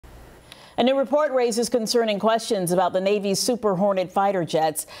A new report raises concerning questions about the Navy's Super Hornet fighter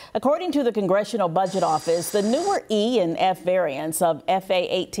jets. According to the Congressional Budget Office, the newer E and F variants of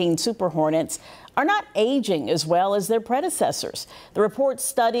FA-18 Super Hornets are not aging as well as their predecessors. The report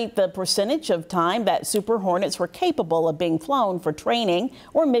studied the percentage of time that Super Hornets were capable of being flown for training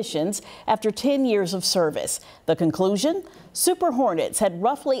or missions after 10 years of service. The conclusion? Super Hornets had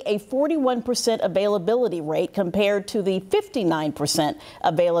roughly a 41% availability rate compared to the 59%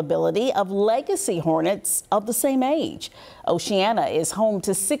 availability of legacy Hornets of the same age. Oceana is home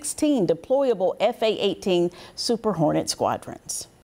to 16 deployable FA-18 Super Hornet squadrons.